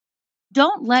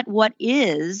Don't let what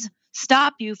is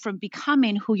stop you from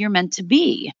becoming who you're meant to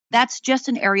be. That's just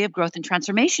an area of growth and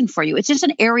transformation for you. It's just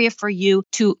an area for you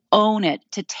to own it,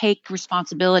 to take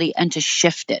responsibility, and to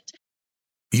shift it.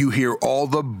 You hear all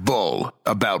the bull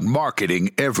about marketing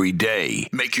every day.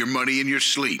 Make your money in your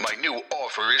sleep. My new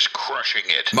offer is crushing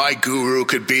it. My guru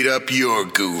could beat up your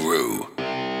guru.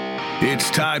 It's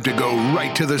time to go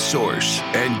right to the source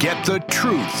and get the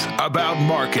truth about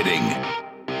marketing.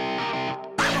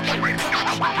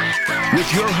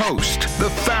 With your host, the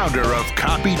founder of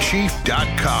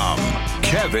CopyChief.com,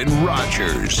 Kevin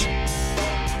Rogers.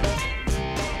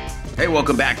 Hey,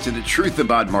 welcome back to The Truth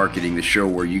About Marketing, the show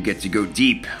where you get to go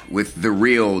deep with the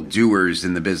real doers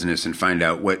in the business and find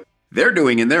out what they're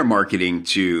doing in their marketing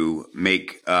to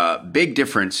make a big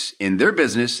difference in their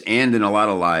business and in a lot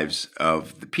of lives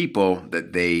of the people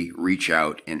that they reach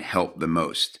out and help the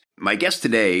most. My guest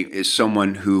today is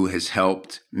someone who has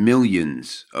helped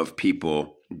millions of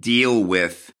people deal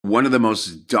with one of the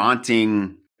most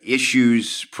daunting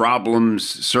issues, problems,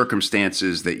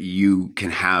 circumstances that you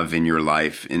can have in your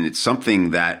life. And it's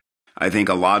something that I think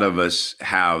a lot of us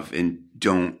have and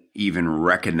don't even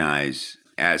recognize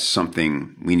as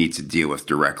something we need to deal with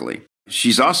directly.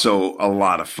 She's also a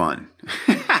lot of fun.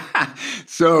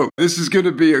 So this is going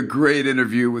to be a great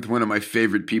interview with one of my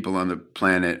favorite people on the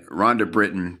planet, Rhonda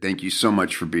Britten. Thank you so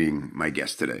much for being my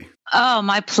guest today. Oh,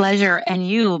 my pleasure. And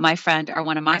you, my friend, are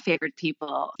one of my favorite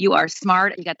people. You are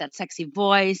smart. You got that sexy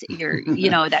voice. You're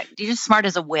just smart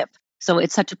as a whip. So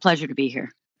it's such a pleasure to be here.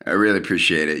 I really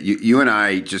appreciate it. You and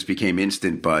I just became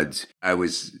instant buds. I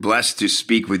was blessed to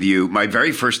speak with you my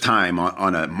very first time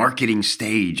on a marketing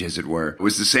stage, as it were. It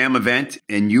was the SAM event,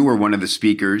 and you were one of the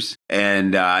speakers.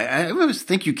 And I always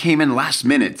think you came in last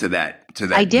minute to that.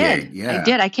 I did. Gig. Yeah. I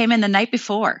did. I came in the night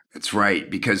before. That's right,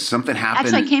 because something happened.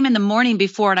 Actually, I came in the morning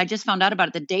before, and I just found out about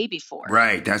it the day before.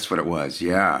 Right. That's what it was.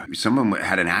 Yeah. Someone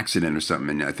had an accident or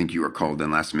something, and I think you were called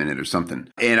in last minute or something.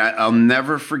 And I'll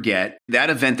never forget that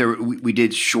event. We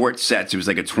did short sets. It was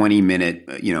like a 20-minute,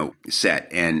 set.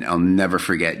 And I'll never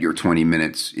forget your 20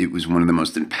 minutes. It was one of the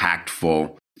most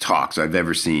impactful talks I've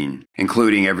ever seen,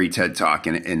 including every TED Talk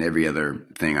and every other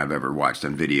thing I've ever watched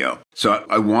on video. So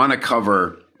I want to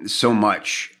cover so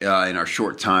much in our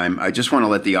short time. I just want to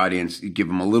let the audience give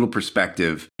them a little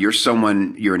perspective. You're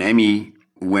an Emmy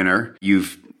winner.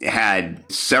 You've had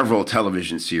several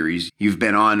television series. You've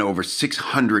been on over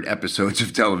 600 episodes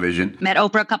of television. Met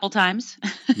Oprah a couple times.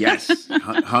 Yes.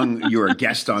 You're a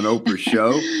guest on Oprah's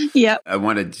show. Yep. I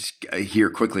want to hear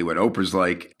quickly what Oprah's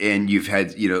like. And you've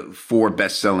had, 4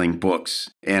 best-selling books.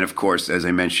 And of course, as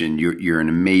I mentioned, you're an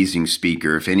amazing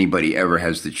speaker. If anybody ever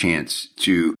has the chance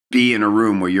to be in a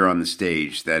room where you're on the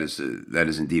stage, that is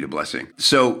indeed a blessing.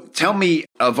 So tell me,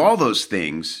 of all those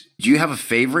things, do you have a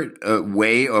favorite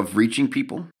way of reaching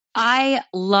people? I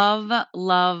love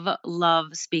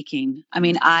speaking. I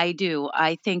mean, I do.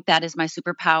 I think that is my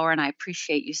superpower, and I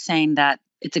appreciate you saying that.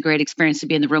 It's a great experience to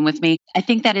be in the room with me. I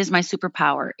think that is my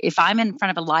superpower. If I'm in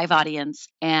front of a live audience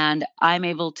and I'm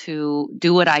able to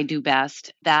do what I do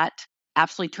best, that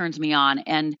absolutely turns me on.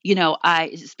 And,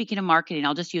 speaking of marketing,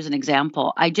 I'll just use an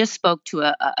example. I just spoke to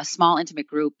a small intimate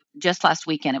group just last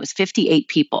weekend. It was 58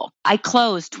 people. I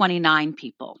closed 29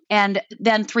 people. And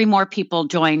then 3 more people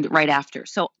joined right after.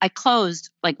 So I closed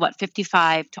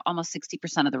 55 to almost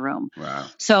 60% of the room. Wow.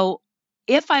 So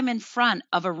if I'm in front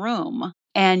of a room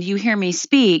and you hear me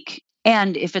speak,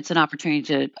 and if it's an opportunity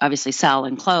to obviously sell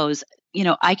and close,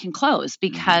 I can close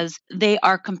because they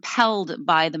are compelled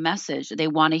by the message. They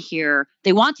want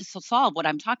to solve what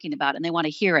I'm talking about, and they want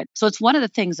to hear it. So it's one of the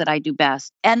things that I do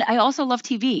best. And I also love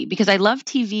TV because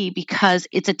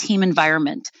it's a team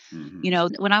environment.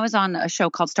 Mm-hmm. When I was on a show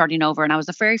called Starting Over, and I was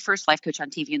the very first life coach on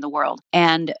TV in the world.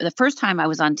 And the first time I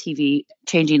was on TV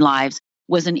changing lives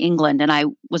was in England. And I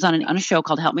was on a show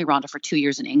called Help Me Rhonda for 2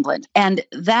 years in England. And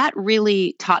that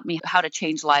really taught me how to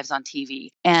change lives on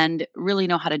TV and really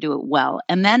know how to do it well.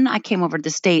 And then I came over to the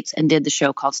States and did the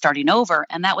show called Starting Over.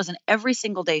 And that was an every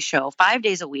single day show, 5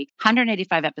 days a week,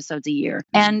 185 episodes a year.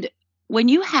 And when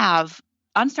you have,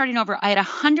 on Starting Over, I had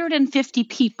 150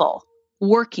 people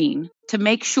working to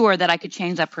make sure that I could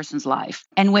change that person's life.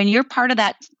 And when you're part of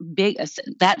that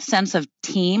sense of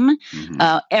team,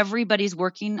 everybody's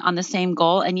working on the same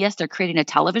goal. And yes, they're creating a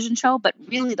television show, but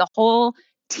really the whole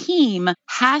team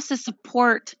has to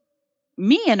support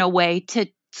me in a way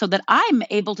so that I'm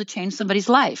able to change somebody's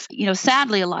life.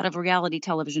 Sadly, a lot of reality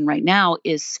television right now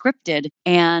is scripted,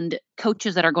 and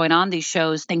coaches that are going on these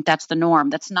shows think that's the norm.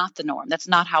 That's not the norm. That's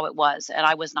not how it was. And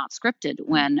I was not scripted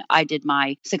when I did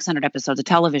my 600 episodes of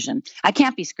television. I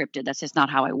can't be scripted. That's just not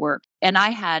how I work. And I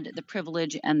had the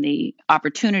privilege and the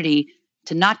opportunity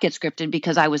to not get scripted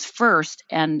because I was first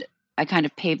and I kind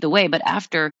of paved the way. But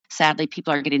after, sadly,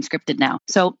 people are getting scripted now.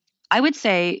 So I would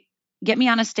say, get me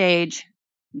on a stage,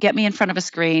 get me in front of a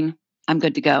screen. I'm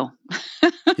good to go.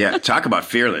 Yeah, talk about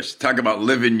fearless. Talk about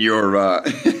living your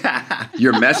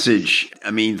your message.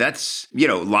 I mean, that's,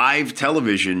 live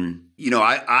television.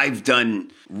 I've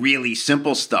done really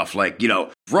simple stuff like,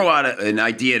 throw out an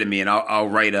idea to me and I'll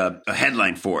write a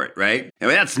headline for it, right? I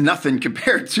mean, that's nothing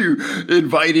compared to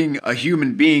inviting a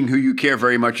human being who you care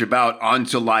very much about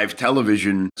onto live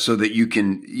television so that you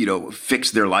can,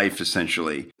 fix their life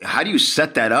essentially. How do you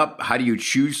set that up? How do you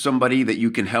choose somebody that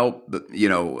you can help?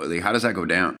 How does that go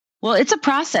down? Well, it's a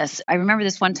process. I remember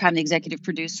this one time the executive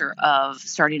producer of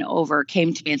Starting Over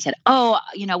came to me and said,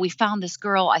 we found this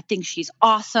girl. I think she's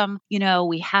awesome.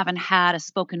 We haven't had a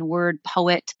spoken word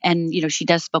poet and, she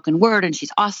does spoken word and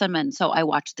she's awesome. And so I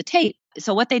watched the tape.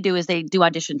 So what they do is they do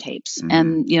audition tapes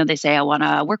and, they say, I want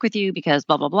to work with you because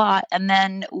blah, blah, blah. And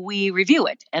then we review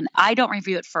it. And I don't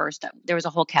review it first. There was a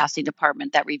whole casting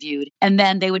department that reviewed. And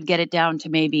then they would get it down to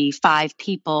maybe 5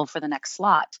 people for the next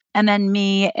slot. And then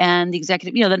me and the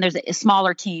executive, then there's a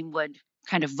smaller team would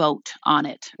kind of vote on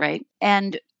it. Right.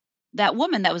 And that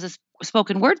woman that was a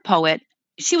spoken word poet,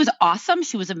 she was awesome.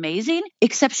 She was amazing,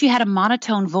 except she had a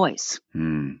monotone voice.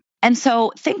 And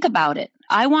so think about it.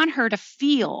 I want her to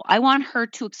feel. I want her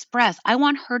to express. I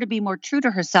want her to be more true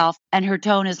to herself. And her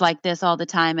tone is like this all the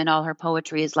time. And all her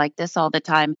poetry is like this all the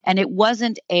time. And it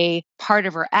wasn't a part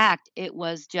of her act. It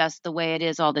was just the way it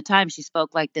is all the time. She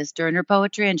spoke like this during her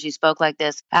poetry and she spoke like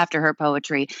this after her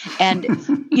poetry. And,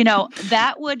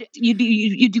 that would,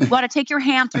 you'd want to take your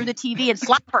hand through the TV and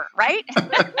slap her, right?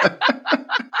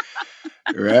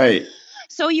 Right.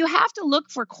 So you have to look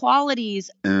for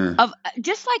qualities of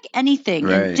just like anything,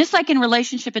 right. And just like in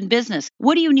relationship and business.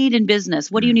 What do you need in business?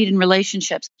 What do you need in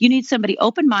relationships? You need somebody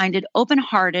open-minded,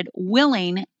 open-hearted,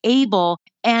 willing, able,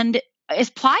 and is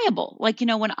pliable. Like,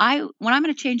 when I'm going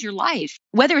to change your life,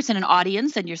 whether it's in an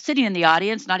audience and you're sitting in the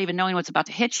audience, not even knowing what's about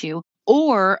to hit you,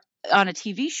 or on a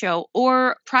TV show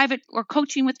or private or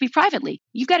coaching with me privately,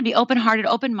 you've got to be open-hearted,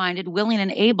 open-minded, willing,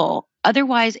 and able.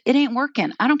 Otherwise, it ain't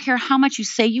working. I don't care how much you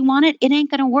say you want it. It ain't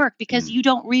going to work because you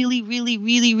don't really, really,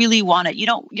 really, really want it. You're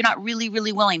not really,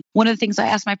 really willing. One of the things I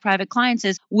ask my private clients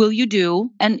is, will you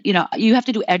do? And, you have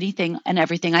to do anything and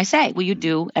everything I say. Will you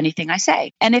do anything I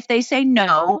say? And if they say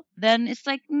no, then it's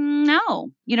like, no,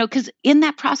 because in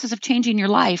that process of changing your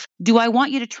life, do I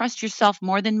want you to trust yourself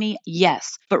more than me?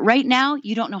 Yes. But right now,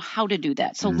 you don't know how to do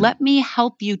that. So let me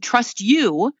help you trust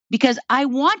you because I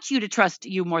want you to trust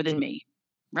you more than me.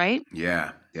 Right?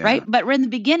 Yeah. Right. But in the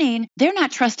beginning, they're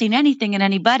not trusting anything and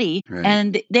anybody. Right.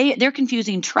 And they're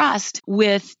confusing trust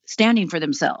with standing for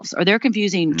themselves, or they're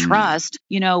confusing trust,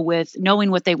 with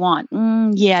knowing what they want.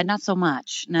 Yeah, not so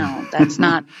much. No, that's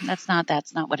not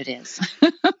what it is.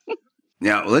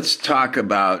 Now, let's talk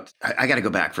about, I got to go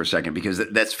back for a second because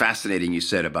that's fascinating you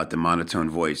said about the monotone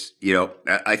voice.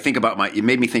 I think about it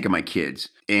made me think of my kids.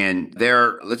 And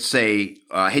they're, let's say,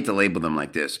 I hate to label them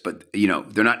like this, but,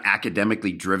 they're not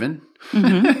academically driven.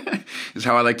 Is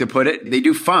how I like to put it. They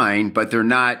do fine, but they're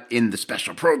not in the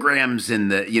special programs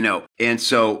and and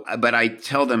so, but I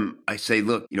tell them, I say,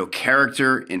 look,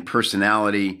 character and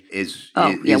personality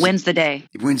wins the day.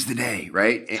 It wins the day,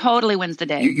 right? Totally wins the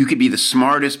day. You could be the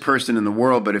smartest person in the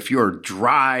world, but if you're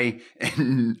dry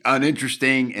and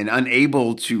uninteresting and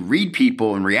unable to read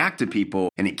people and react to people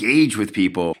and engage with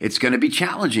people, it's going to be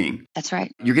challenging. That's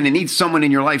right. You're going to need someone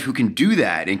in your life who can do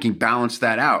that and can balance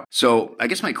that out. So I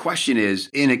guess my question is,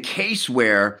 in a case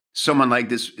where someone like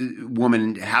this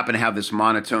woman happened to have this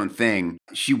monotone thing,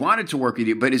 she wanted to work with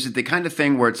you, but is it the kind of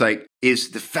thing where it's like, is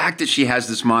the fact that she has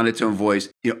this monotone voice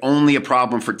only a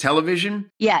problem for television?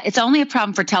 Yeah, it's only a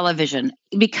problem for television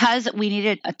because we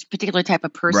needed a particular type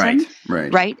of person.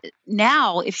 Right.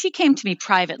 Now, if she came to me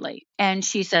privately and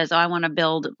she says, I want to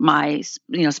build my,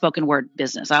 spoken word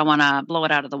business. I want to blow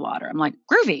it out of the water. I'm like,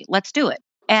 groovy, let's do it.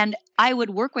 And I would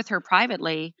work with her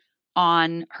privately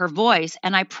on her voice.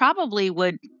 And I probably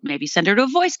would maybe send her to a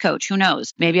voice coach. Who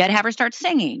knows? Maybe I'd have her start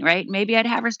singing, right? Maybe I'd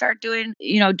have her start doing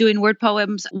word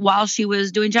poems while she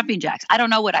was doing jumping jacks. I don't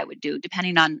know what I would do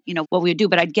depending on, what we would do,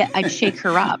 but I'd shake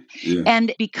her up. Yeah.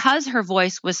 And because her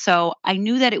voice was I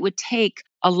knew that it would take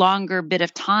a longer bit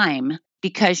of time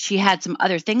because she had some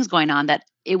other things going on that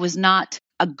it was not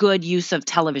a good use of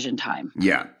television time.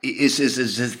 Yeah. Is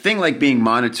a thing like being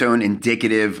monotone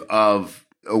indicative of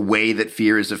a way that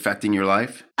fear is affecting your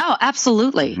life? Oh,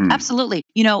 absolutely. Mm-hmm. Absolutely.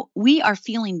 We are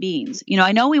feeling beings.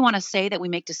 I know we want to say that we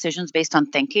make decisions based on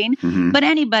thinking, but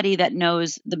anybody that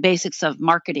knows the basics of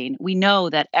marketing, we know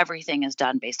that everything is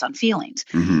done based on feelings.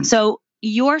 So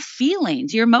your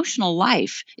feelings, your emotional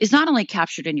life is not only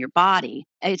captured in your body,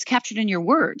 it's captured in your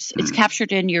words, it's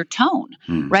captured in your tone,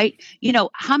 right?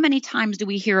 How many times do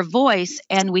we hear a voice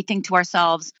and we think to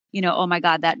ourselves, oh my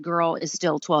God, that girl is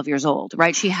still 12 years old,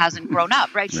 right? She hasn't grown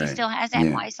up, right? She Right. still has that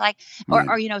Yeah. voice, like, Yeah.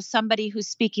 or somebody who's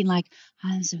speaking like,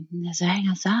 and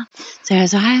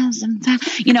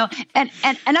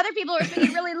other people are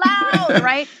speaking really loud,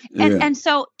 right? And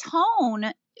so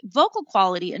tone, vocal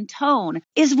quality and tone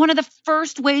is one of the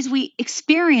first ways we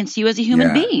experience you as a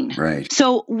human being. Right.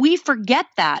 So we forget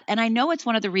that. And I know it's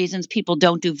one of the reasons people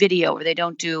don't do video or they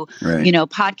don't do,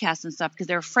 podcasts and stuff because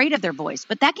they're afraid of their voice,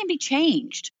 but that can be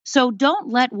changed. So don't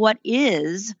let what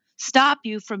is stop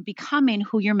you from becoming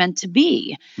who you're meant to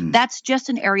be. That's just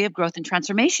an area of growth and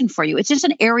transformation for you. It's just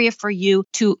an area for you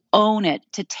to own it,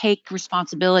 to take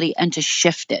responsibility and to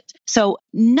shift it. So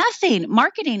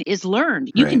marketing is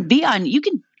learned. You can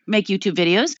make YouTube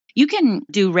videos. You can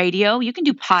do radio. You can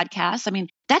do podcasts. I mean,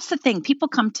 that's the thing. People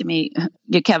come to me,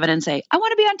 Kevin, and say, I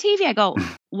want to be on TV. I go,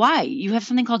 why? You have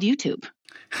something called YouTube.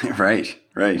 Right.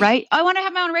 I want to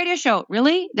have my own radio show.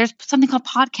 Really? There's something called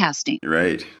podcasting.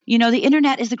 Right. The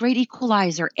internet is the great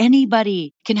equalizer.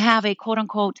 Anybody can have a quote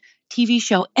unquote TV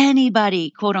show.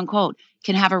 Anybody, quote unquote,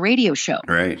 can have a radio show.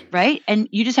 Right. And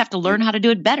you just have to learn how to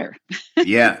do it better.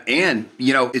 Yeah. And,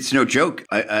 it's no joke.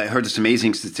 I heard this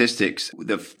amazing statistics.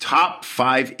 The top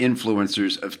 5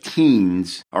 influencers of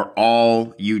teens are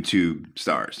all YouTube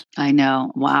stars. I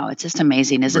know. Wow. It's just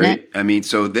amazing, isn't it? I mean,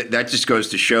 so that just goes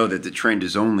to show that the trend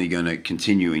is only going to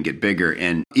continue and get bigger.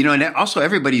 And, and also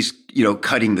everybody's,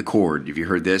 cutting the cord. Have you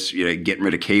heard this? Getting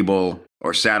rid of cable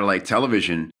or satellite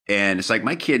television. And it's like,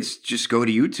 my kids just go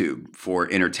to YouTube for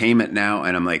entertainment now.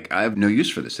 And I'm like, I have no use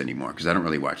for this anymore because I don't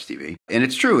really watch TV. And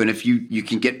it's true. And if you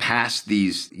can get past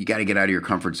these, you got to get out of your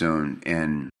comfort zone.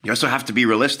 And you also have to be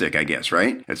realistic, I guess,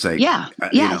 right? It's like,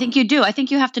 I think you do. I think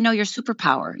you have to know your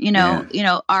superpower.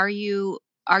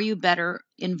 Are you better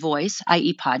in voice,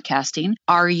 i.e. podcasting?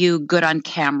 Are you good on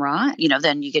camera?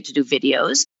 Then you get to do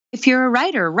videos. If you're a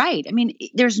writer, write. I mean,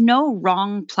 there's no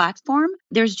wrong platform.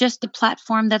 There's just a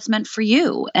platform that's meant for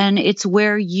you. And it's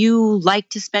where you like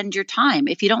to spend your time.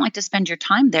 If you don't like to spend your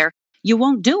time there, you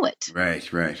won't do it. Right.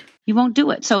 You won't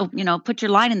do it. So, put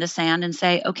your line in the sand and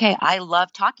say, okay, I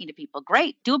love talking to people.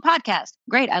 Great. Do a podcast.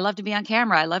 Great. I love to be on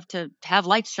camera. I love to have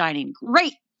lights shining.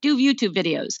 Great. Do YouTube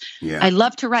videos. Yeah. I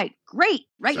love to write. Great.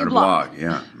 Write your blog.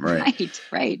 Yeah. Right.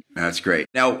 Right. That's great.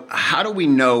 Now, how do we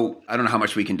know? I don't know how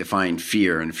much we can define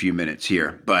fear in a few minutes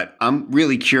here, but I'm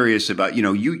really curious about,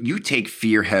 you take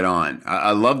fear head on.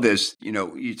 I love this.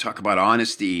 You talk about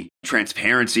honesty,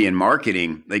 transparency in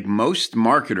marketing. Like most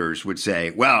marketers would say,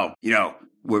 well,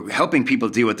 we're helping people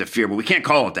deal with the fear, but we can't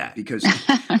call it that because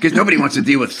nobody wants to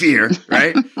deal with fear,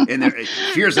 right? And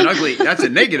fear is that's a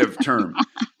negative term.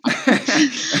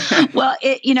 Well,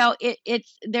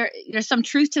 there's some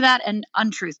truth to that and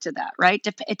untruth to that, right?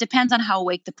 It depends on how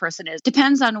awake the person is.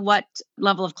 Depends on what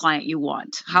level of client you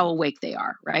want, how awake they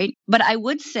are, right? But I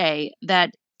would say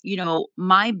that,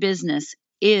 my business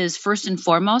is first and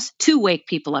foremost to wake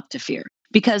people up to fear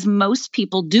because most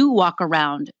people do walk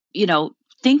around,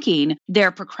 thinking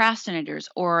they're procrastinators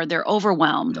or they're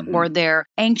overwhelmed or they're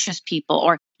anxious people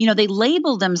or, they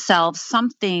label themselves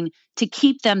something to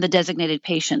keep them the designated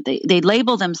patient. They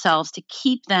label themselves to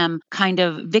keep them kind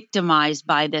of victimized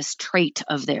by this trait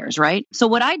of theirs, right? So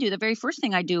what I do, the very first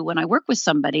thing I do when I work with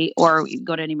somebody or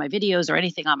go to any of my videos or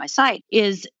anything on my site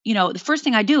is, the first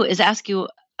thing I do is ask you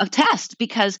a test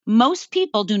because most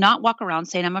people do not walk around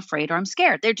saying I'm afraid or I'm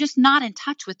scared. They're just not in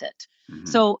touch with it.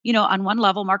 So, on one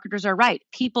level, marketers are right.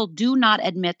 People do not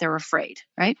admit they're afraid,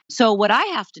 right? So what I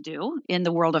have to do in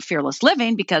the world of fearless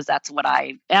living, because that's what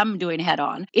I am doing head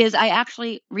on, is I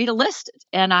actually read a list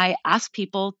and I ask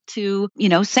people to,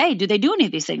 say, do they do any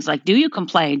of these things? Like, do you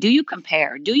complain? Do you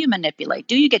compare? Do you manipulate?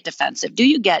 Do you get defensive? Do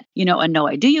you get,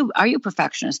 annoyed? Are you a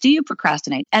perfectionist? Do you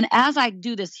procrastinate? And as I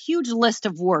do this huge list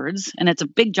of words, and it's a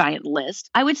big giant list,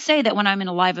 I would say that when I'm in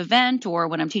a live event or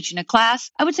when I'm teaching a class,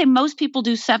 I would say most people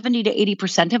do 70 to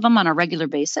 80% of them on a regular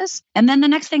basis. And then the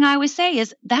next thing I always say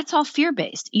is that's all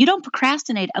fear-based. You don't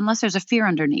procrastinate unless there's a fear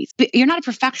underneath. You're not a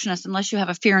perfectionist unless you have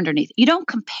a fear underneath. You don't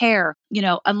compare,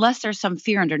 unless there's some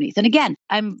fear underneath. And again,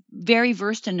 I'm very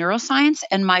versed in neuroscience.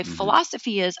 And my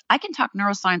philosophy is I can talk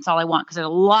neuroscience all I want because there's a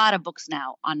lot of books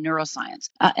now on neuroscience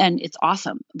and it's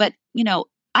awesome. But,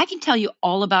 I can tell you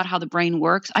all about how the brain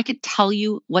works. I could tell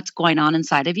you what's going on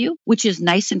inside of you, which is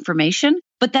nice information,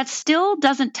 but that still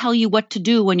doesn't tell you what to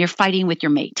do when you're fighting with your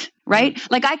mate, right?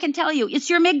 Like I can tell you it's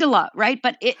your amygdala, right?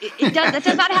 But that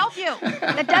does not help you.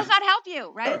 That does not help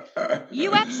you, right?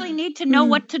 You actually need to know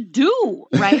what to do,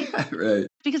 right? Right.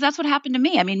 because that's what happened to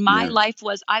me. I mean, my life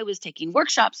was, I was taking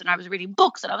workshops and I was reading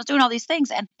books and I was doing all these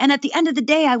things. And at the end of the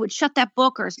day, I would shut that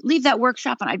book or leave that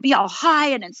workshop and I'd be all high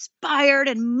and inspired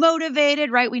and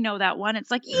motivated, right? We know that one.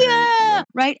 It's like, yeah,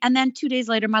 right? And then 2 days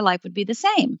later, my life would be the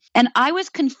same. And I was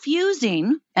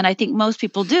confusing, and I think most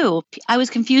people do, I was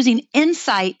confusing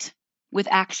insight with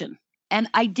action. And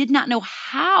I did not know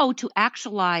how to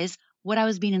actualize what I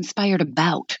was being inspired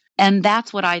about. And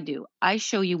that's what I do. I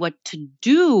show you what to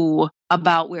do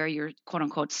about where you're quote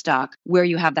unquote stuck, where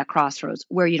you have that crossroads,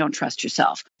 where you don't trust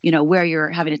yourself, where you're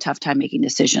having a tough time making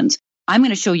decisions. I'm going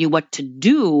to show you what to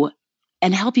do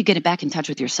and help you get it back in touch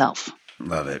with yourself.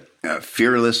 Love it.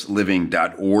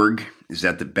 Fearlessliving.org. Is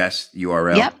that the best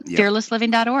URL? Yep.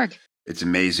 Fearlessliving.org. It's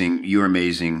amazing. You're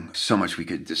amazing. So much we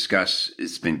could discuss.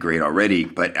 It's been great already,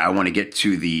 but I want to get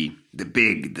to the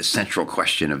central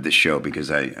question of this show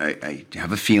because I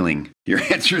have a feeling your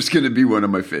answer is going to be one of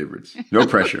my favorites. No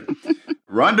pressure.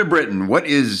 Rhonda Britten, what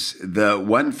is the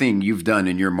one thing you've done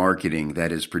in your marketing that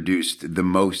has produced the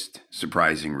most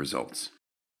surprising results?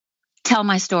 Tell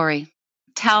my story.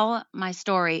 Tell my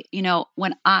story.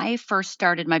 When I first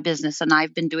started my business, and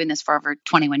I've been doing this for over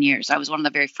 21 years, I was one of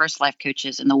the very first life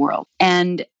coaches in the world.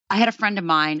 And I had a friend of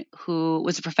mine who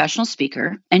was a professional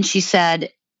speaker, and she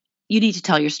said, you need to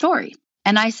tell your story.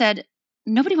 And I said,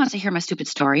 nobody wants to hear my stupid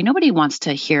story. Nobody wants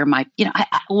to hear my,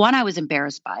 one, I was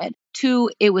embarrassed by it.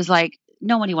 Two, it was like,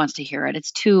 nobody wants to hear it.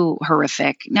 It's too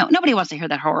horrific. No, nobody wants to hear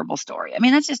that horrible story. I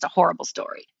mean, that's just a horrible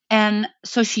story. And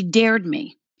so she dared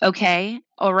me. Okay.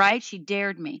 All right. She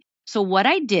dared me. So what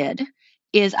I did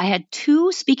is I had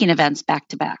 2 speaking events back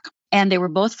to back, and they were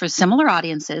both for similar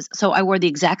audiences. So I wore the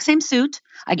exact same suit.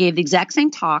 I gave the exact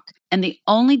same talk. And the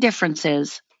only difference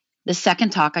is the second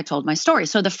talk, I told my story.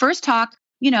 So the first talk,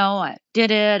 I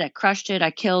did it. I crushed it. I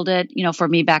killed it. For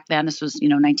me back then, this was,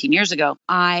 19 years ago,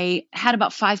 I had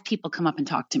about 5 people come up and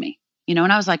talk to me,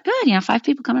 and I was like, good, 5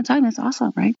 people come and talk to me. That's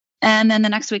awesome. Right. And then the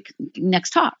next week, next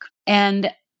talk.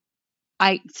 And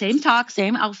same talk,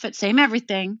 same outfit, same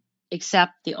everything,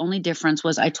 except the only difference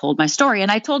was I told my story,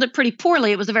 and I told it pretty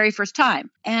poorly. It was the very first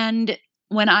time. And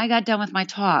when I got done with my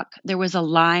talk, there was a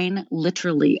line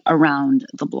literally around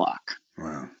the block.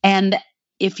 Wow. And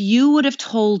if you would have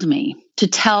told me to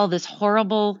tell this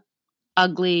horrible,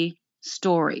 ugly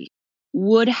story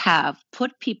would have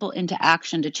put people into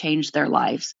action to change their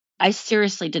lives, I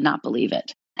seriously did not believe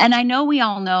it. And I know we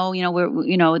all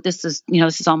know, this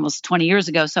is almost 20 years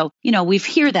ago. So, we've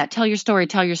heard that. Tell your story,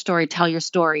 tell your story, tell your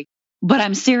story. But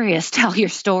I'm serious. Tell your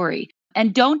story.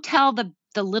 And don't tell the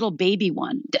little baby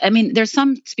one. I mean, there's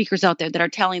some speakers out there that are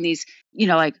telling these,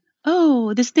 like,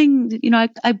 oh, this thing,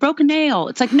 I broke a nail.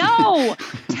 It's like, no,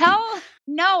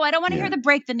 no, I don't want to hear the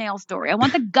break the nail story. I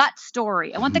want the gut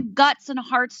story. I want the guts and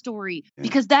heart story,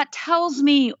 because that tells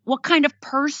me what kind of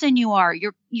person you are,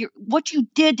 what you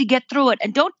did to get through it.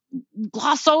 And don't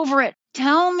gloss over it.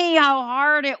 Tell me how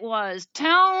hard it was.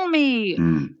 Tell me,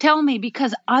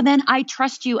 because then I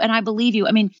trust you and I believe you.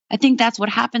 I mean, I think that's what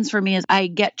happens for me is I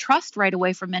get trust right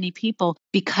away from many people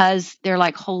because they're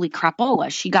like, holy crapola,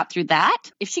 she got through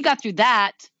that. If she got through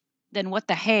that, then what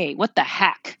the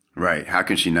heck? Right. How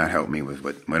can she not help me with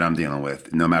what I'm dealing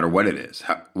with, no matter what it is,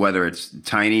 whether it's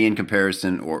tiny in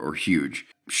comparison or huge?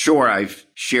 Sure, I've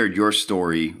shared your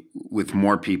story with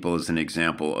more people as an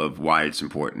example of why it's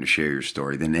important to share your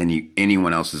story than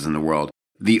anyone else's in the world.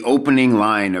 The opening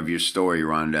line of your story,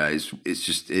 Rhonda, is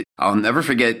just, I'll never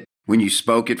forget when you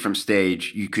spoke it from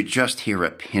stage, you could just hear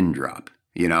a pin drop.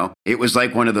 It was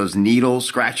like one of those needle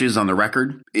scratches on the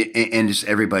record, and just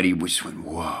everybody just went,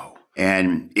 whoa.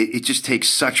 And it just takes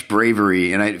such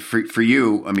bravery. And for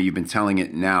you, I mean, you've been telling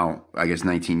it now, I guess,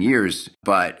 19 years,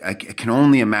 but I can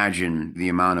only imagine the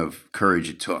amount of courage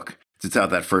it took to tell it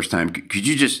that first time. Could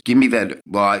you just give me that?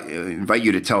 Well, I invite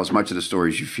you to tell as much of the story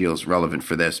as you feel is relevant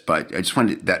for this, but I just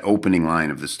wanted that opening line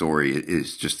of the story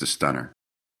is just a stunner.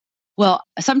 Well,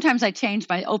 sometimes I change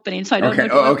my opening, so I don't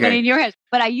know what's in your head.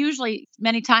 But I usually,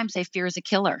 many times, say fear is a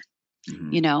killer.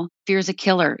 Mm-hmm. Fear is a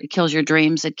killer. It kills your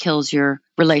dreams. It kills your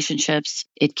relationships.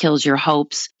 It kills your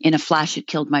hopes. In a flash, it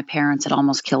killed my parents. It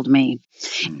almost killed me.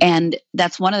 Mm-hmm. And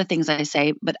that's one of the things I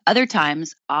say. But other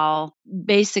times I'll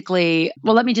basically,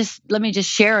 let me just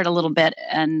share it a little bit,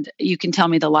 and you can tell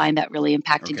me the line that really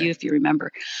impacted you if you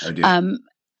remember. I do.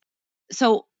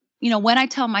 So, when I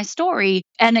tell my story,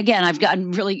 and again, I've gotten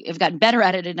better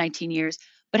at it in 19 years.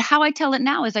 But how I tell it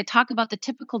now is I talk about the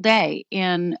typical day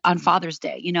on Father's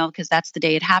Day, because that's the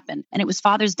day it happened. And it was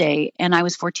Father's Day, and I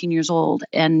was 14 years old,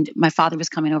 and my father was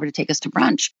coming over to take us to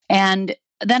brunch. And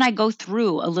then I go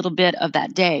through a little bit of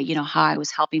that day, how I was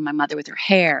helping my mother with her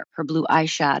hair, her blue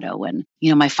eyeshadow. And,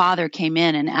 my father came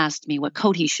in and asked me what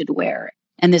coat he should wear.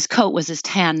 And this coat was this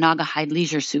tan Naugahyde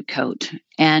leisure suit coat.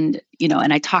 And,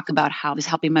 and I talk about how I was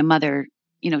helping my mother,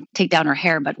 take down her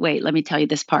hair. But wait, let me tell you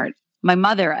this part. My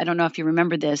mother, I don't know if you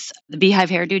remember this, the beehive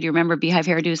hairdo. Do you remember beehive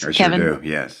hairdos, I Kevin? Sure do,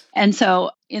 yes. And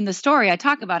so in the story, I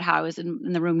talk about how I was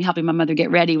in the room helping my mother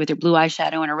get ready with her blue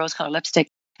eyeshadow and her rose-colored lipstick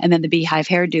and then the beehive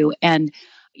hairdo. And,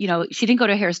 she didn't go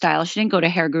to a hairstylist. She didn't go to a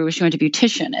hair guru. She went to a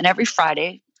beautician. And every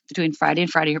Friday, between Friday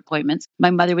and Friday appointments, my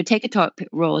mother would take a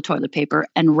roll of toilet paper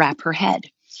and wrap her head.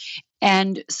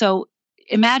 And so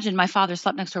imagine my father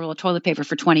slept next to a roll of toilet paper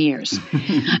for 20 years.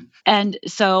 And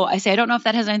so I say, I don't know if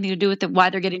that has anything to do with why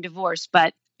they're getting divorced,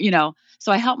 but,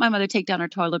 so I helped my mother take down her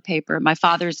toilet paper. My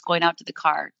father's going out to the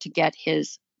car to get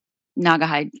his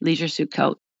Naugahyde leisure suit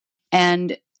coat.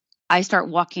 And I start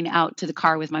walking out to the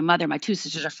car with my mother. My two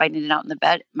sisters are fighting it out in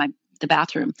the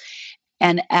bathroom.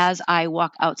 And as I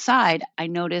walk outside, I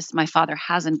notice my father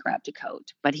hasn't grabbed a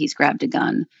coat, but he's grabbed a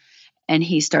gun. And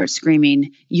he starts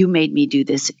screaming, "You made me do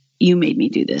this. You made me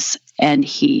do this." And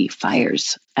he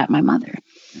fires at my mother.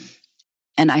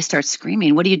 And I start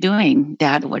screaming, "What are you doing,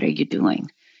 Dad? What are you doing?"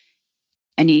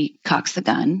 And he cocks the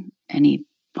gun and he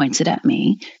points it at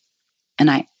me.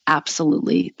 And I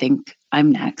absolutely think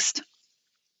I'm next.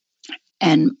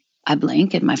 And I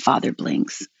blink and my father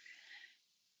blinks.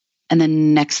 And the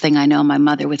next thing I know, my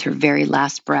mother, with her very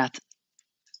last breath,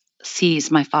 sees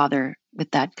my father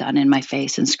with that gun in my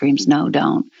face and screams, "No,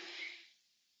 don't."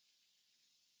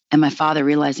 And my father,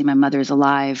 realizing my mother is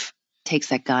alive, takes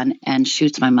that gun and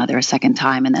shoots my mother a second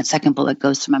time. And that second bullet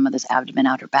goes through my mother's abdomen,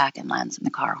 out her back, and lands in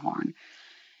the car horn.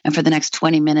 And for the next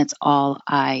 20 minutes, all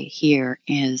I hear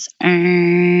is,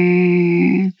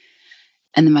 "Arr."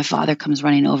 And then my father comes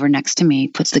running over next to me,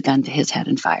 puts the gun to his head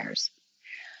and fires.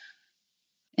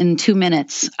 In 2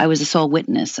 minutes, I was the sole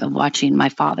witness of watching my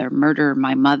father murder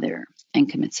my mother and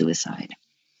commit suicide.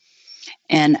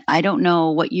 And I don't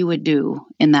know what you would do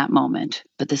in that moment,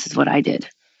 but this is what I did.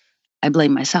 I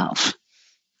blame myself.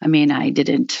 I mean, I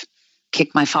didn't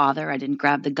kick my father. I didn't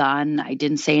grab the gun. I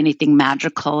didn't say anything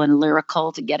magical and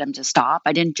lyrical to get him to stop.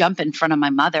 I didn't jump in front of my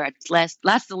mother.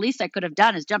 That's the least I could have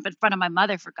done, is jump in front of my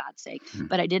mother, for God's sake.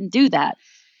 But I didn't do that.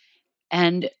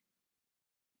 And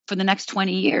for the next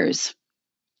 20 years,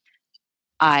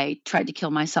 I tried to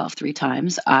kill myself 3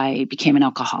 times. I became an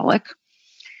alcoholic.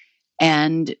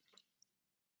 And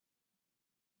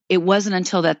it wasn't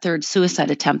until that third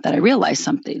suicide attempt that I realized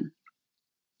something.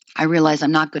 I realized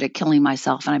I'm not good at killing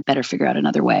myself and I better figure out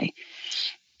another way.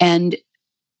 And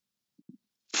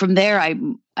from there,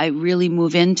 I really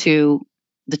move into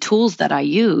the tools that I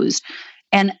use.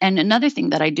 And another thing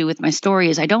that I do with my story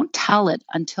is I don't tell it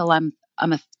until I'm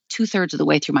a 2/3 of the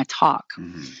way through my talk,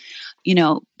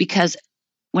 because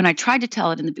when I tried to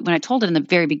tell it when I told it in the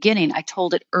very beginning, I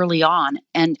told it early on,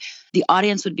 and the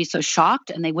audience would be so shocked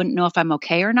and they wouldn't know if I'm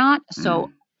okay or not.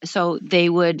 So they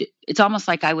would, it's almost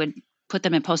like I would put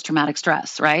them in post-traumatic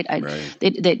stress, right? Right.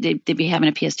 They'd be having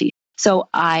a PST. So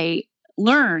I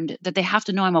learned that they have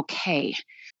to know I'm okay.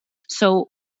 So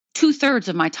 2/3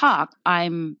 of my talk,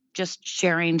 I'm just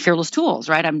sharing fearless tools,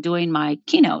 right? I'm doing my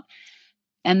keynote.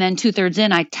 And then 2/3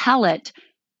 in, I tell it,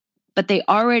 but they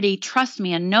already trust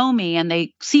me and know me and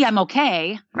they see I'm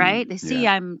okay, right? They see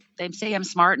they say I'm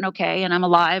smart and okay and I'm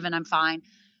alive and I'm fine.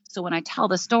 So when I tell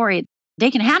the story,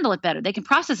 they can handle it better. They can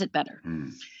process it better.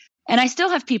 And I still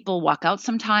have people walk out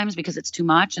sometimes because it's too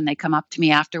much, and they come up to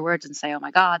me afterwards and say, "Oh my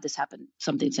God, this happened.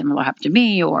 Something similar happened to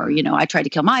me," or, I tried to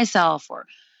kill myself, or,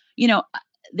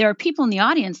 there are people in the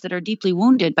audience that are deeply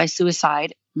wounded by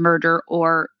suicide, murder,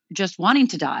 or just wanting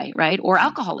to die, right? Or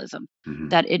alcoholism,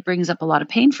 that it brings up a lot of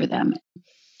pain for them.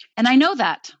 And I know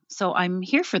that. So I'm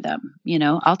here for them.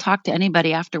 I'll talk to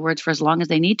anybody afterwards for as long as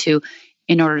they need to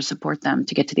in order to support them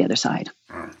to get to the other side.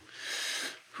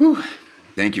 Whew.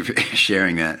 Thank you for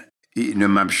sharing that.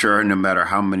 I'm sure no matter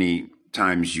how many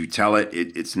times you tell it,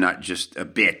 it's not just a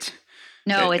bit.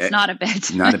 No, it's not a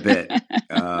bit. Not a bit.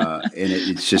 And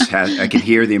it's just I can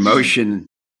hear the emotion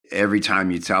every time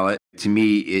you tell it. To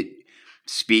me, it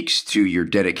speaks to your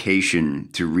dedication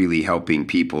to really helping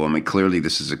people. I mean, clearly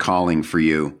this is a calling for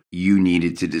you. You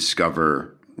needed to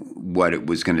discover what it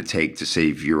was going to take to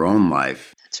save your own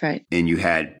life. That's right. And you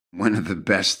had one of the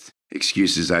best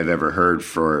excuses I've ever heard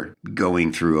for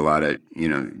going through a lot of,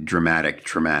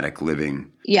 traumatic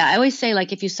living. Yeah, I always say,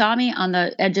 like, if you saw me on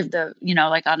the edge of the,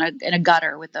 like in a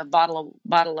gutter with a bottle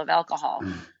of alcohol,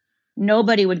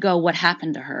 nobody would go, "What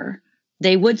happened to her?"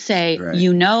 They would say,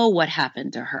 right. What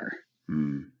happened to her,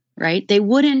 right? They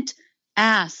wouldn't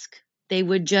ask. They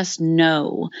would just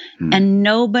know, and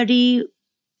nobody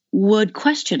would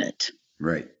question it.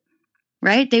 Right.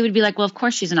 right? They would be like, well, of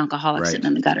course she's an alcoholic Right. sitting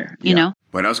in the gutter, Yeah. you know?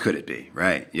 What else could it be?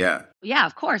 Right. Yeah. Yeah,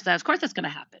 of course that's going to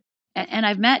happen. And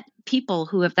I've met people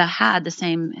who have had the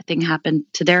same thing happen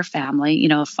to their family. You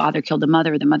know, a father killed the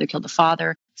mother killed the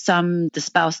father. Some, the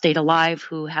spouse stayed alive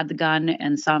who had the gun,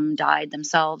 and some died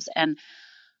themselves. And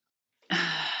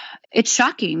it's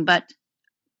shocking, but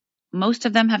most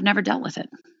of them have never dealt with it.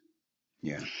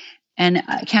 Yeah. And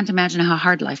I can't imagine how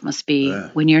hard life must be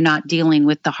when you're not dealing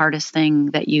with the hardest thing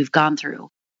that you've gone through,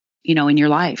 you know, in your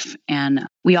life. And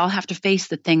we all have to face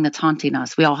the thing that's haunting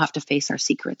us. We all have to face our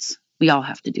secrets. We all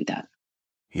have to do that.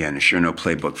 Yeah, and there's sure no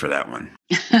playbook for that one.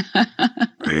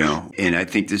 You know, and I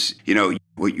think this, you know,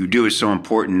 what you do is so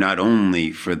important, not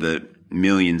only for the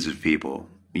millions of people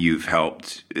you've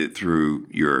helped through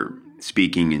your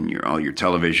speaking and all your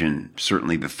television,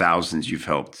 certainly the thousands you've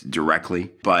helped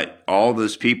directly, but all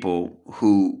those people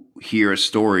who hear a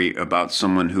story about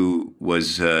someone who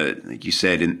was, like you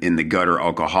said, in the gutter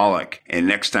alcoholic, and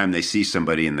next time they see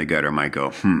somebody in the gutter might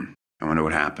go, I wonder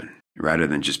what happened, rather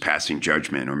than just passing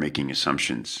judgment or making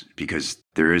assumptions, because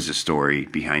there is a story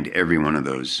behind every one of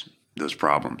those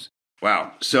problems.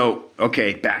 Wow. So,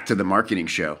 okay, back to the marketing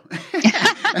show.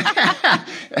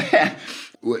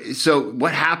 So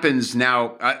what happens now?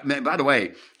 By the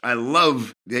way, I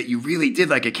love that you really did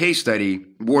like a case study,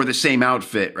 wore the same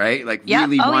outfit, right? Like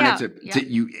really wanted to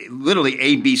you literally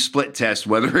A/B split test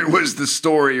whether it was the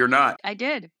story or not. I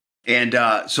did. And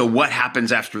so what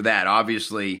happens after that?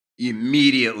 Obviously,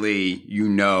 immediately, you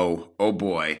know, oh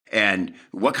boy. And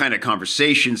what kind of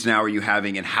conversations now are you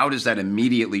having, and how does that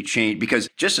immediately change? Because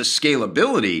just a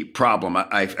scalability problem,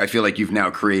 I feel like you've now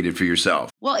created for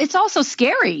yourself. Well, it's also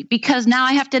scary because now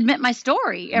I have to admit my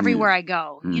story everywhere I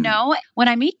go. You know, when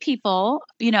I meet people,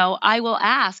 you know, I will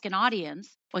ask an audience,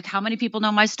 like, how many people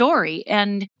know my story?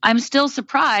 And I'm still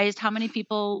surprised how many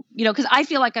people, you know, because I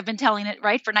feel like I've been telling it,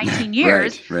 right, for 19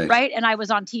 years, right? And I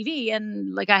was on TV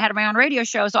and like I had my own radio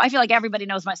show. So I feel like everybody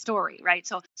knows my story, right?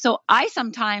 So I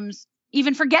sometimes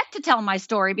even forget to tell my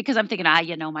story because I'm thinking,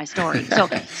 you know my story.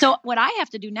 So what I have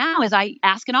to do now is I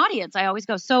ask an audience. I always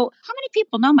go, so how many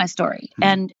people know my story?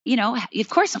 And, you know, of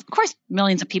course,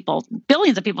 millions of people,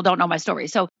 billions of people don't know my story.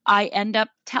 So I end up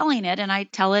telling it, and I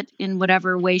tell it in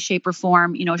whatever way, shape, or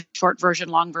form, you know, short version,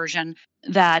 long version,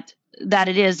 that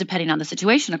it is, depending on the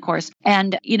situation, of course.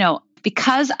 And, you know,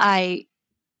 because I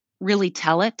really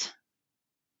tell it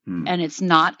and it's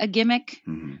not a gimmick,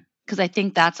 because I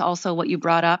think that's also what you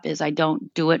brought up, is I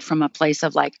don't do it from a place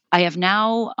of like, I have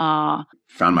now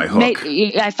found my hook.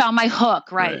 I found my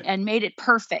hook, right? And made it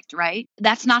perfect, right?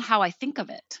 That's not how I think of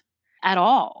it at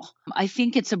all. I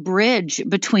think it's a bridge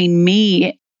between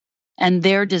me and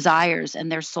their desires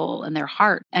and their soul and their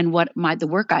heart and the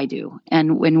work I do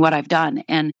and what I've done.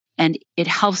 And it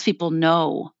helps people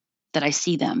know that I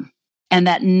see them and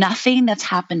that nothing that's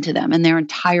happened to them in their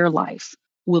entire life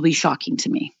will be shocking to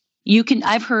me.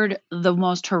 I've heard the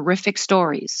most horrific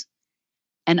stories,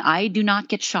 and I do not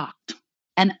get shocked.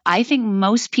 And I think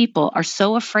most people are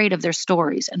so afraid of their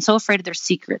stories and so afraid of their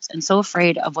secrets and so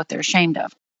afraid of what they're ashamed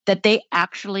of that they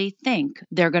actually think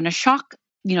they're going to shock,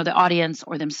 you know, the audience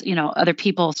or them, you know, other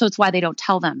people. So it's why they don't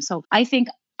tell them. So I think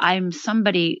I'm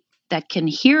somebody that can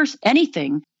hear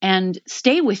anything and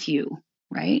stay with you,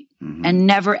 right? And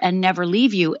never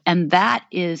leave you. And that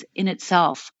is in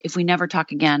itself, if we never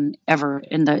talk again ever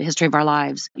in the history of our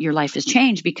lives, your life has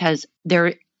changed because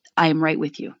I am right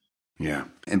with you. Yeah.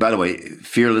 And by the way,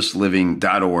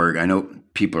 fearlessliving.org, I know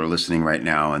people are listening right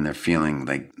now and they're feeling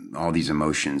like all these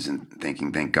emotions and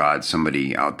thinking, thank God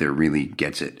somebody out there really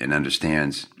gets it and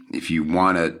understands. If you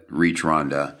want to reach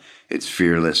Rhonda, it's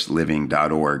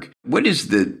fearlessliving.org.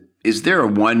 Is there a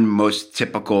one most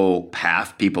typical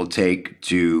path people take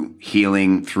to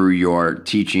healing through your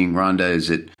teaching,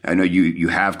 Rhonda? I know you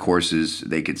have courses,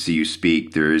 they could see you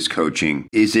speak, there is coaching.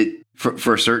 Is it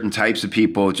for certain types of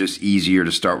people just easier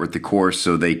to start with the course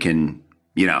so they can,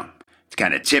 you know,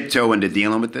 kind of tiptoe into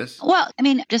dealing with this? Well, I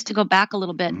mean, just to go back a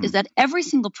little bit, is that every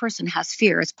single person has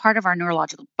fear. It's part of our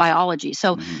neurological biology.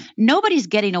 So nobody's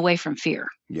getting away from fear.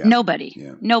 Yeah.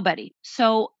 Nobody.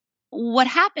 So what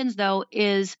happens though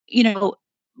is, you know,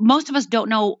 most of us don't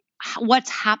know what's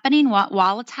happening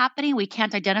while it's happening. We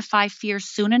can't identify fear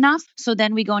soon enough. So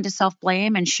then we go into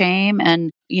self-blame and shame and,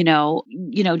 you know,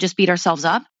 just beat ourselves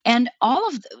up. And I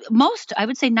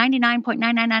would say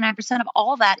 99.999% of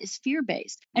all that is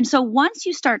fear-based. And so once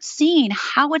you start seeing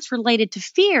how it's related to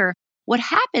fear, what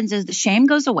happens is the shame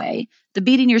goes away, the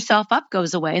beating yourself up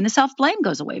goes away, and the self-blame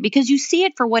goes away because you see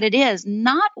it for what it is,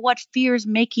 not what fear is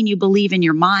making you believe in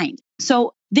your mind.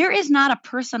 So There is not a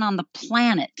person on the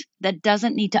planet that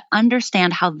doesn't need to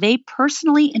understand how they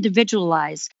personally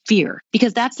individualize fear,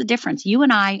 because that's the difference. You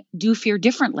and I do fear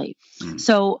differently.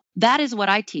 So that is what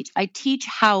I teach. I teach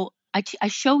how I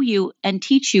show you and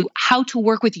teach you how to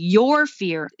work with your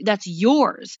fear that's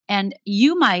yours. And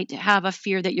you might have a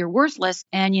fear that you're worthless.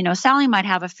 And, Sally might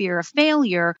have a fear of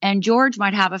failure. And George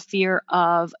might have a fear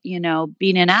of,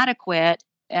 being inadequate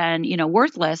and,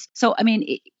 worthless. So, I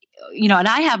mean, and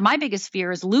I have my biggest fear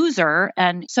is loser.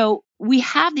 And so we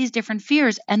have these different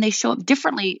fears and they show up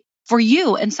differently for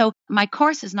you. And so my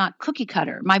course is not cookie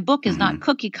cutter. My book is not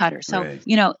cookie cutter. So, Right.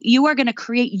 You are going to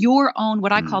create your own,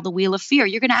 what I call the wheel of fear.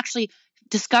 You're going to actually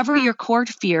discover your core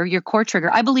fear, your core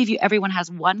trigger. I believe everyone has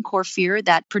one core fear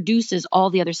that produces all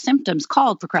the other symptoms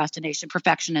called procrastination,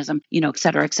 perfectionism, et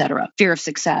cetera, et cetera. Fear of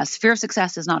success. Fear of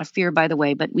success is not a fear, by the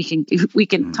way, but we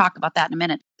can talk about that in a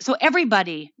minute. So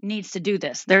everybody needs to do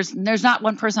this. There's not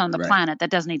one person on the planet that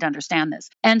doesn't need to understand this.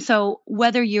 And so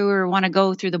whether you want to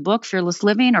go through the book, Fearless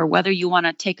Living, or whether you want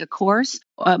to take a course,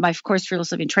 my course,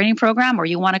 Fearless Living Training Program, or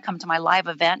you want to come to my live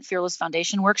event, Fearless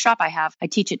Foundation Workshop, I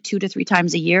teach it 2 to 3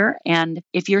 times a year. And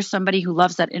if you're somebody who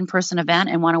loves that in-person event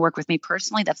and want to work with me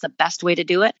personally, that's the best way to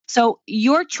do it. So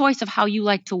your choice of how you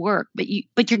like to work, but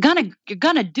you're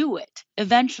gonna do it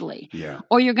eventually,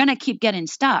 or you're gonna keep getting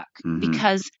stuck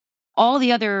because all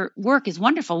the other work is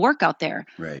wonderful work out there.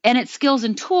 Right. And it's skills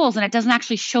and tools, and it doesn't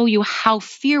actually show you how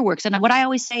fear works. And what I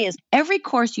always say is every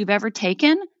course you've ever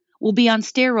taken will be on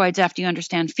steroids after you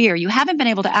understand fear. You haven't been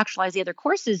able to actualize the other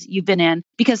courses you've been in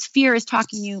because fear is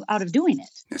talking you out of doing it.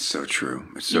 It's so true.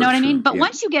 It's so you know what I mean? But Yeah.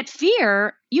 once you get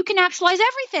fear, you can actualize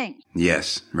everything.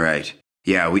 Yes, right.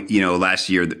 Yeah, last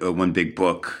year, one big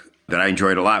book that I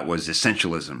enjoyed a lot was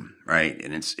Essentialism, right?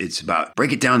 And it's about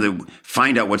break it down to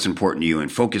find out what's important to you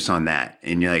and focus on that.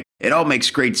 And you're like, it all makes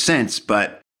great sense,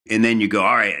 and then you go,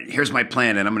 all right, here's my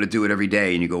plan and I'm going to do it every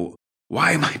day. And you go,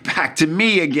 why am I back to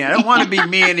me again? I don't want to be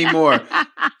me anymore.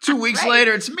 2 weeks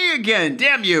later, it's me again.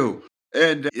 Damn you.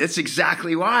 And that's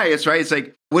exactly why. It's right. It's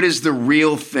like, what is the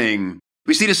real thing?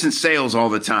 We see this in sales all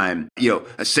the time.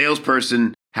 A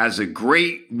salesperson has a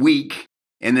great week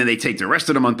and then they take the rest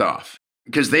of the month off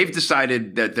because they've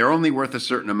decided that they're only worth a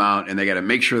certain amount and they got to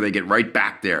make sure they get right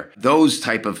back there. Those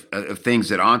type of things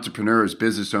that entrepreneurs,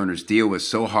 business owners deal with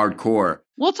so hardcore.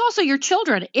 Well, it's also your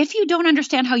children. If you don't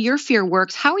understand how your fear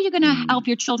works, how are you going to help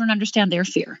your children understand their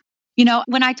fear?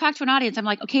 When I talk to an audience, I'm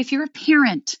like, okay, if you're a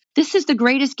parent, this is the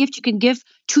greatest gift you can give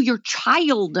to your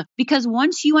child, because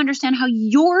once you understand how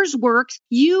yours works,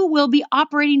 you will be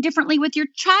operating differently with your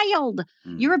child.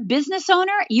 You're a business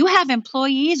owner. You have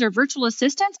employees or virtual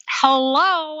assistants.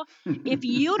 Hello. If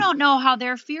you don't know how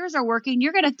their fears are working,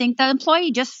 you're going to think the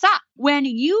employee just sucks. When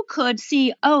you could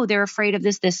see, oh, they're afraid of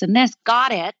this, this, and this.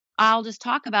 Got it. I'll just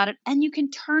talk about it. And you can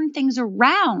turn things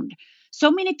around. So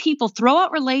many people throw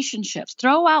out relationships,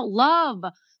 throw out love,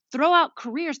 throw out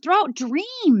careers, throw out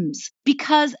dreams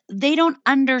because they don't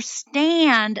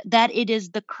understand that it is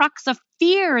the crux of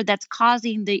fear that's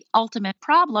causing the ultimate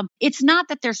problem. It's not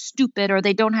that they're stupid or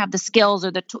they don't have the skills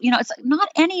or it's not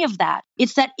any of that.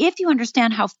 It's that if you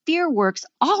understand how fear works,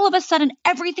 all of a sudden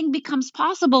everything becomes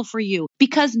possible for you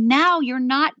because now you're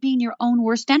not being your own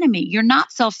worst enemy. You're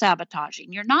not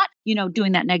self-sabotaging. You're not,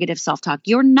 doing that negative self-talk.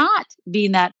 You're not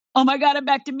being that, oh my God, I'm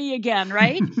back to me again,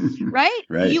 right? Right?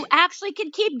 You actually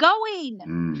can keep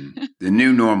going. The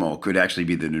new normal could actually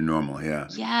be the new normal, yeah.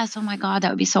 Yes, oh my God, that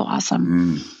would be so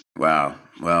awesome. Wow.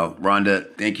 Well,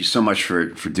 Rhonda, thank you so much for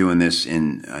doing this.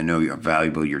 And I know how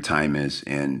valuable your time is.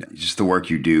 And just the work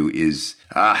you do is,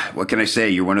 what can I say?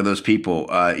 You're one of those people.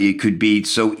 It could be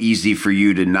so easy for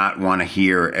you to not want to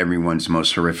hear everyone's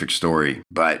most horrific story.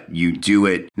 But you do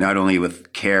it not only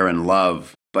with care and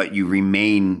love, but you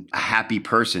remain a happy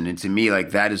person. And to me,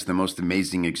 that is the most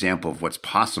amazing example of what's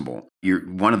possible. You're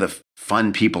one of the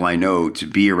fun people I know to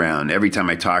be around every time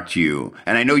I talk to you.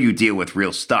 And I know you deal with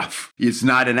real stuff. It's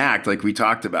not an act like we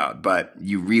talked about, but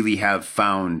you really have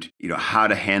found, how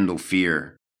to handle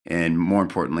fear and more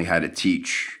importantly, how to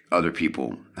teach other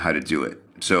people how to do it.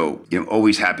 So,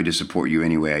 always happy to support you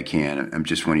any way I can. I'm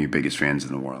just one of your biggest fans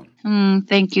in the world.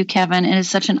 Thank you, Kevin. It is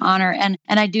such an honor. And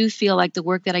I do feel like the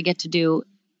work that I get to do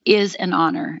is an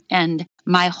honor. And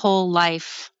my whole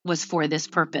life was for this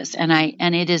purpose. And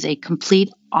it is a complete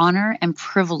honor and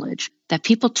privilege that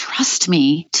people trust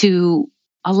me to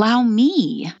allow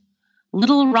me,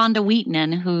 little Rhonda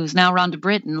Wheaton, who's now Rhonda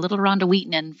Britten, little Rhonda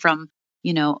Wheaton from,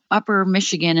 upper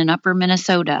Michigan and upper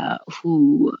Minnesota,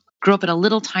 who grew up in a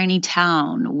little tiny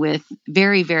town with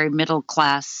very, very middle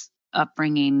class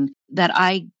upbringing, that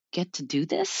I get to do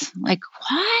this? Like,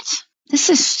 what? this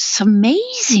is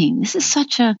amazing. This is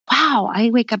such a wow.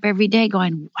 I wake up every day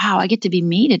going, wow, I get to be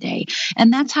me today.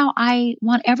 And that's how I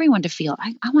want everyone to feel.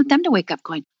 I want them to wake up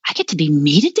going, I get to be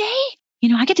me today.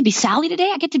 I get to be Sally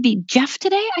today. I get to be Jeff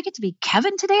today. I get to be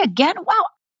Kevin today again.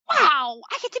 Wow,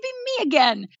 I get to be me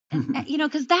again.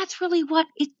 Because that's really what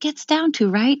it gets down to,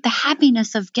 right? The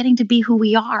happiness of getting to be who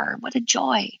we are. What a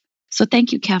joy. So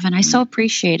thank you, Kevin. I so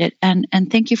appreciate it. And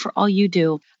thank you for all you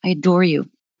do. I adore you.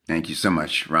 Thank you so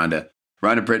much, Rhonda.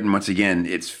 Rhonda Britten, once again,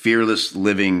 it's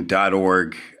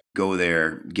fearlessliving.org. Go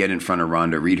there, get in front of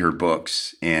Rhonda, read her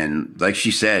books. And like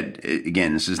she said,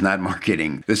 again, this is not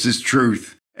marketing. This is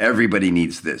truth. Everybody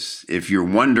needs this. If you're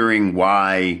wondering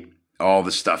why all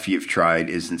the stuff you've tried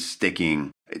isn't sticking,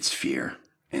 it's fear.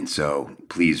 And so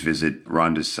please visit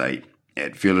Rhonda's site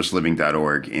at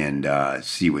fearlessliving.org and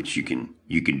see what you can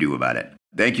do about it.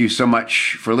 Thank you so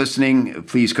much for listening.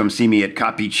 Please come see me at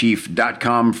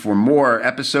copychief.com for more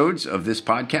episodes of this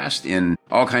podcast and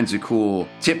all kinds of cool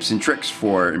tips and tricks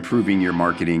for improving your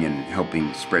marketing and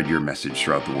helping spread your message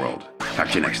throughout the world. Talk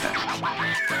to you next time.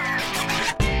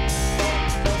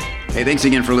 Hey, thanks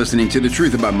again for listening to the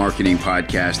Truth About Marketing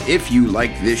podcast. If you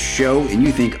like this show and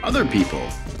you think other people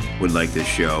would like this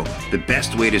show, the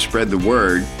best way to spread the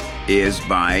word is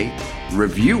by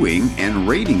reviewing and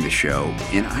rating the show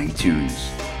in iTunes.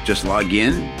 Just log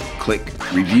in, click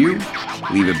review,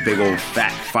 leave a big old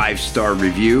fat 5-star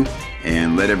review,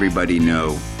 and let everybody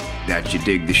know that you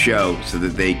dig the show so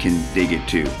that they can dig it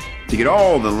too. To get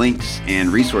all the links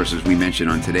and resources we mentioned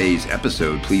on today's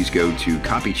episode, please go to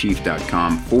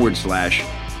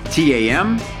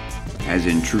copychief.com/TAM, as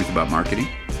in Truth About Marketing.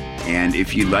 And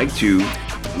if you'd like to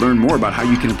learn more about how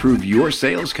you can improve your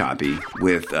sales copy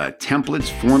with templates,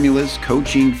 formulas,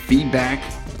 coaching, feedback,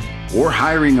 or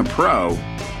hiring a pro,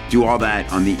 do all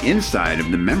that on the inside of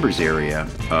the members area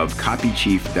of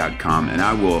copychief.com, and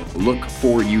I will look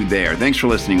for you there. Thanks for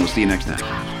listening. We'll see you next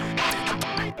time.